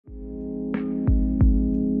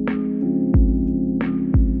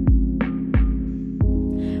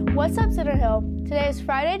What's up, Center Hill? Today is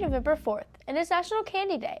Friday, November 4th, and it's National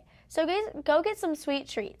Candy Day, so go get some sweet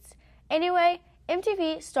treats. Anyway,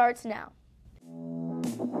 MTV starts now.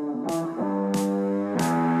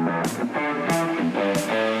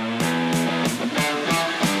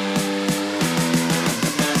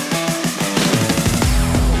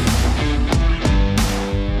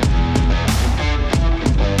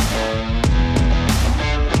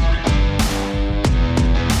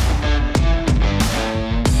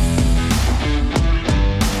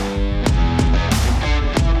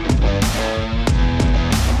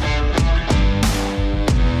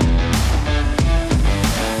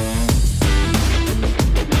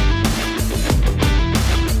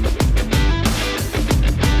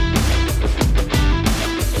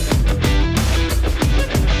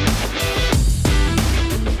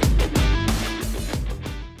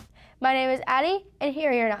 My name is Addie, and here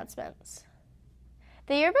are your announcements.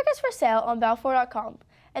 The yearbook is for sale on Balfour.com,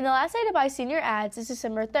 and the last day to buy senior ads is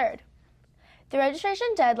December 3rd. The registration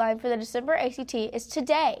deadline for the December ACT is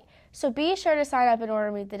today, so be sure to sign up in order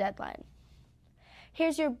to meet the deadline.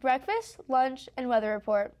 Here's your breakfast, lunch, and weather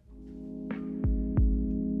report.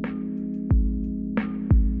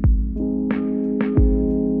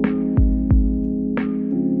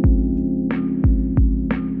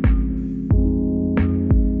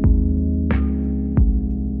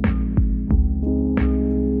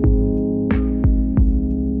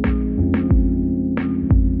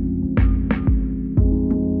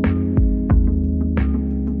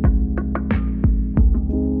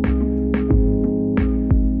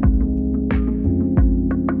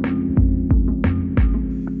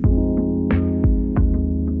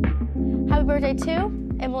 Happy birthday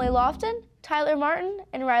to Emily Lofton, Tyler Martin,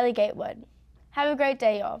 and Riley Gatewood. Have a great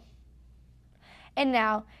day, y'all. And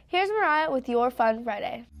now, here's Mariah with Your Fun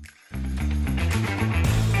Friday.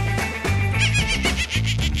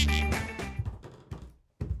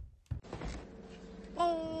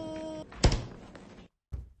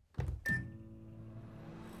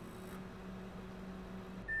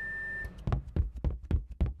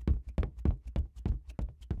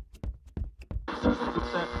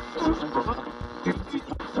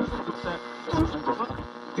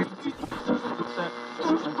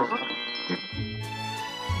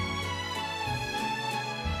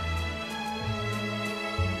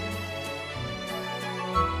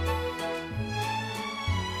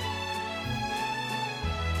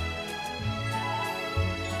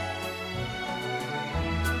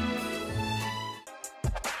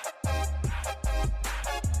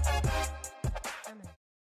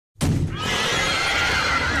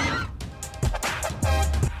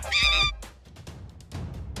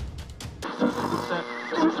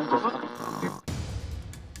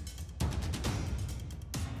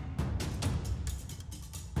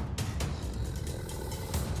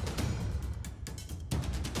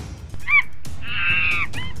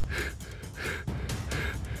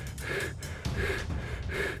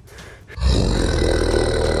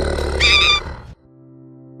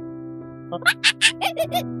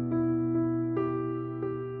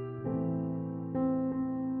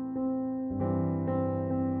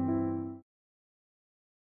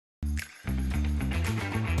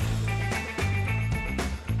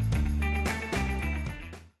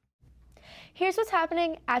 Here's what's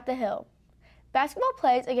happening at the Hill. Basketball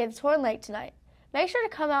plays against Horn Lake tonight. Make sure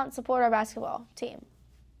to come out and support our basketball team.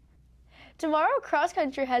 Tomorrow, cross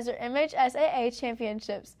country has their MHSAA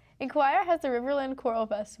championships, and choir has the Riverland Choral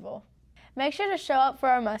Festival. Make sure to show up for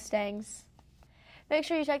our Mustangs. Make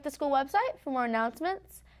sure you check the school website for more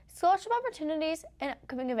announcements, scholarship opportunities, and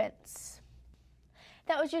upcoming events.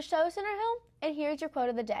 That was your show, Center Hill, and here's your quote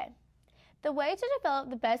of the day. The way to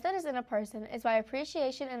develop the best that is in a person is by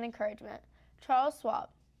appreciation and encouragement. Charles Schwab.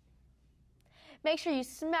 Make sure you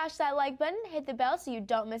smash that like button, hit the bell so you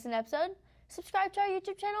don't miss an episode, subscribe to our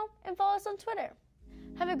YouTube channel, and follow us on Twitter.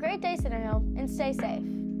 Have a great day, Center Hill, and stay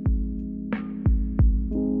safe.